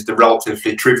TMLE is the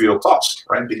relatively trivial task,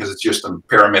 right? Because it's just a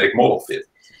parametric model fit.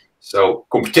 So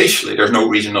computationally, there's no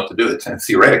reason not to do it. And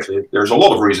theoretically, there's a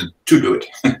lot of reason to do it.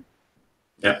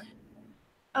 Yeah.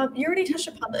 You already touched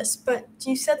upon this, but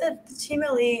you said that the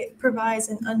TMLE provides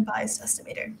an unbiased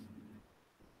estimator.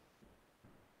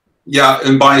 Yeah,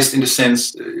 unbiased in the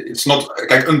sense, it's not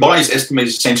like unbiased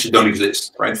estimates essentially don't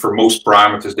exist, right? For most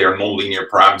parameters, they are nonlinear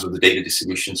parameters of the data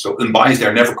distribution. So unbiased,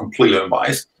 they're never completely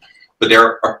unbiased. But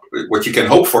what you can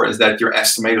hope for is that your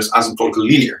estimator is asymptotically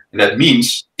linear. And that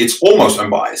means it's almost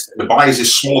unbiased. The bias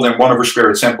is smaller than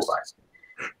 1/² sample size,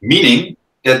 meaning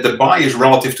that the bias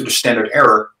relative to the standard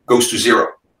error goes to 0.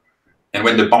 And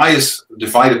when the bias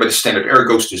divided by the standard error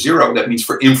goes to 0, that means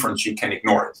for inference, you can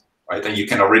ignore it. Right? And you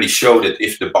can already show that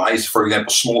if the bias, for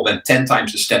example, smaller than 10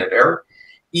 times the standard error,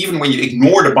 even when you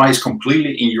ignore the bias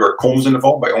completely in your confidence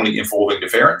interval by only involving the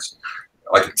variance,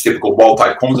 like a typical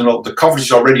wall-type confidence interval, the coverage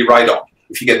is already right on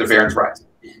if you get the variance right.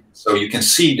 So you can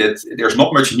see that there's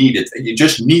not much needed. You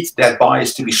just need that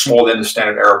bias to be smaller than the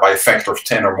standard error by a factor of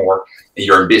 10 or more, and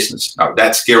you're in business. Now,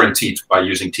 that's guaranteed by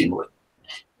using TMLE.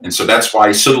 And so that's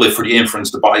why suddenly for the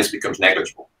inference, the bias becomes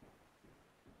negligible.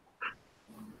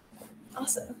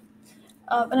 Awesome.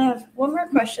 And I have one more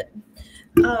question.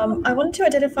 I wanted to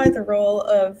identify the role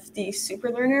of the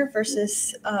superlearner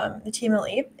versus the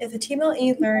TMLE. If the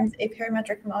TMLE learns a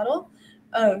parametric model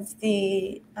of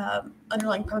the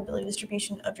underlying probability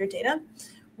distribution of your data,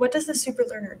 what does the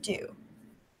superlearner do?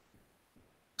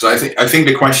 So I think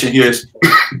the question here is,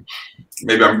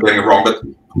 maybe I'm getting it wrong, but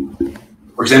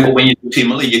for example, when you do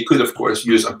TMLE, you could, of course,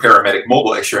 use a parametric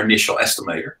model as your initial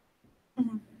estimator.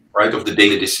 Mm-hmm. Right, of the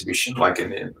data distribution, like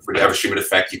for the average treatment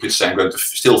effect, you could say I'm going to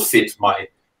still fit my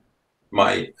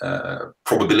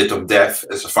probability of death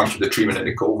as a function of the treatment and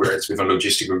the covariates with a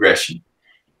logistic regression,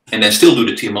 and then still do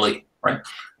the TMLE, right?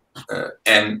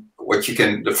 And what you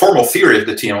can, the formal theory of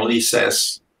the TMLE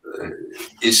says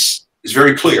is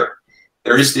very clear.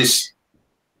 There is this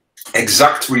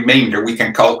exact remainder we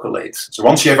can calculate. So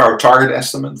once you have our target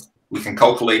estimate, we can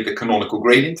calculate the canonical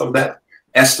gradient of that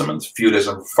estimate, viewed as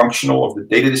a functional of the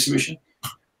data distribution.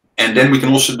 And then we can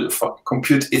also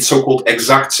compute its so-called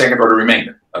exact second-order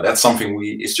remainder. Now, that's something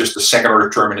it's just a second-order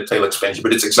term in the Taylor expansion,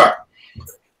 but it's exact.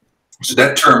 So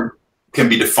that term can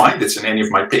be defined. It's in any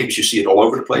of my papers. You see it all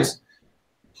over the place.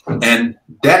 And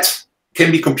that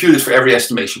can be computed for every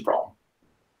estimation problem.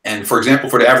 And for example,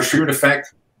 for the average treatment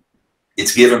effect,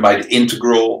 it's given by the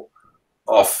integral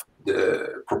of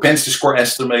the propensity score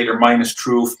estimator minus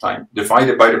truth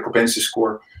divided by the propensity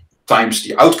score times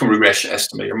the outcome regression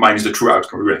estimator minus the true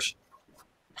outcome regression,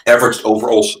 averaged over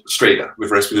all strata with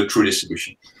respect to the true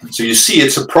distribution. So you see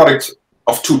it's a product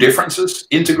of two differences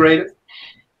integrated,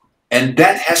 and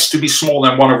that has to be smaller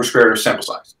than 1/² of sample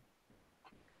size.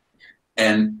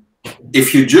 And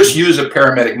if you just use a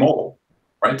parametric model,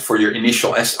 right, for your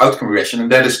initial outcome regression,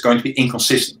 and that is going to be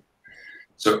inconsistent.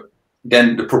 So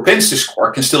then the propensity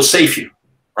score can still save you,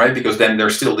 right? Because then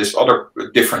there's still this other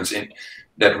difference in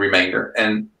that remainder.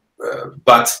 And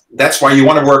but that's why you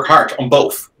want to work hard on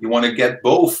both. You want to get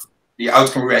both the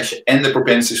outcome regression and the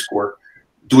propensity score,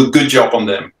 do a good job on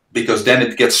them, because then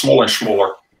it gets smaller and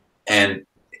smaller. And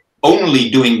only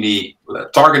doing the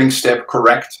targeting step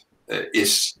correct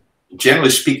is,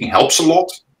 generally speaking, helps a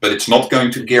lot, but it's not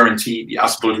going to guarantee the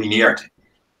asymptotic linearity.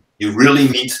 You really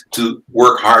need to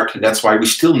work hard, and that's why we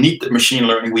still need the machine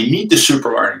learning. We need the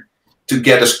super learning to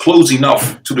get us close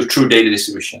enough to the true data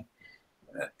distribution.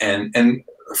 And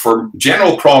for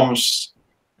general problems,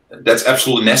 that's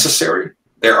absolutely necessary.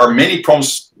 There are many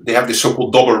problems, they have this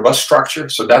so-called double robust structure.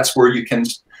 So that's where you can,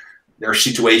 there are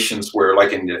situations where,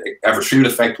 like in the average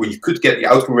treatment effect, where you could get the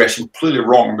outcome regression completely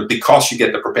wrong, but because you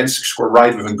get the propensity score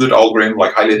right with a good algorithm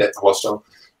like highly adaptive, so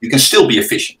you can still be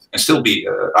efficient and still be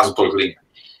asymptotically linear.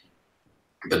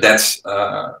 But that's,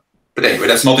 but anyway,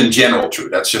 that's not in general true.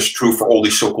 That's just true for all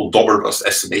these so-called double robust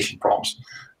estimation problems,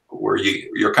 where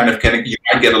you're kind of getting, you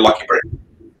might get a lucky break.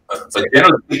 But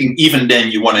generally speaking, even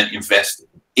then, you want to invest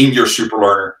in your super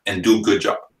learner and do a good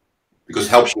job, because it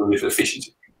helps you with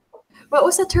efficiency. What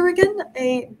was that term again?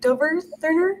 A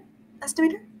Dover-Thurner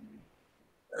estimator?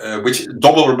 Which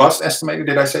double robust estimator,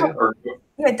 did I say that? Or?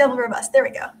 Yeah, double robust. There we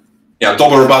go. Yeah,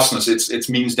 double robustness. It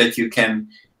means that you can,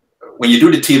 when you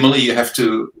do the TMLE, you have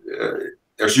to,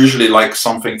 there's usually like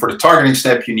something for the targeting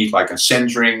step, you need like a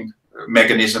censoring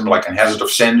mechanism, like a hazard of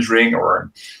censoring,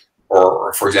 or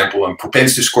for example, a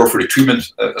propensity score for the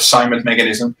treatment assignment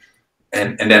mechanism.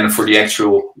 And then for the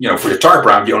actual, for the target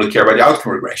round, you only care about the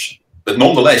outcome regression. But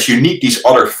nonetheless, you need these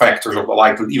other factors of the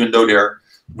likelihood, even though they're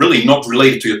really not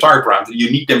related to your target round, you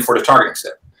need them for the targeting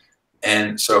step.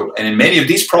 And so, and in many of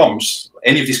these problems,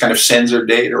 any of these kind of sensor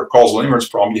data or causal inference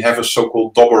problem, you have a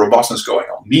so-called double robustness going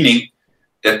on, meaning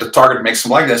that the target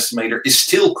maximum likelihood estimator is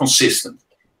still consistent,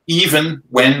 even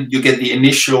when you get the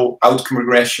initial outcome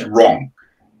regression wrong,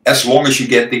 as long as you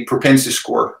get the propensity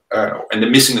score and the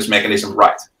missingness mechanism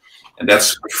right. And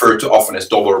that's referred to often as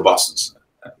double robustness.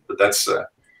 But that's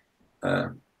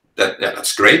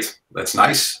that's great. That's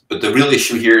nice. But the real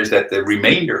issue here is that the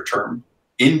remainder term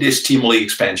in this TMLE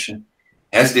expansion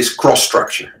has this cross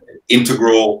structure,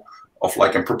 integral of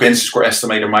like a propensity score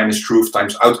estimator minus truth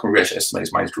times outcome regression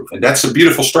estimator minus truth. And that's a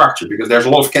beautiful structure, because there's a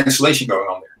lot of cancellation going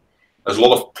on there. There's a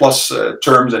lot of plus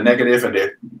terms and negative, and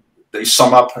they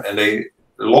sum up, and a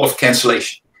lot of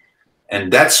cancellation.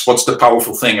 And that's what's the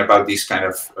powerful thing about these kind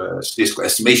of statistical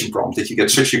estimation problems, that you get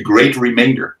such a great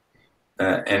remainder.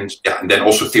 And then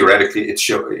also theoretically,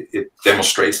 it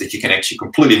demonstrates that you can actually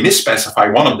completely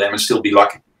misspecify one of them and still be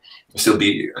lucky, still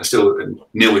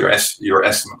nail your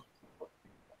estimate.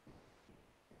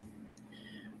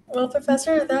 Well,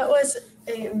 Professor, that was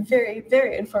a very,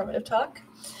 very informative talk.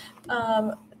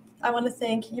 I want to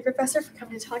thank you, Professor, for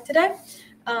coming to talk today.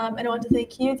 And I want to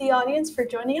thank you, the audience, for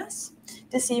joining us.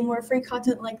 To see more free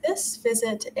content like this,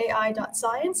 visit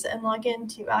AI.SCIENCE and log in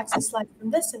to access slides from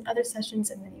this and other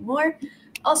sessions and many more.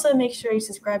 Also, make sure you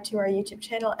subscribe to our YouTube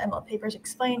channel, ML Papers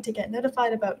Explained, to get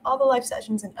notified about all the live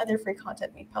sessions and other free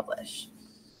content we publish.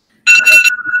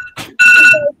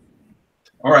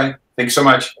 All right. Thanks so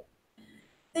much.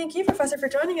 Thank you, Professor, for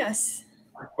joining us.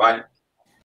 Bye.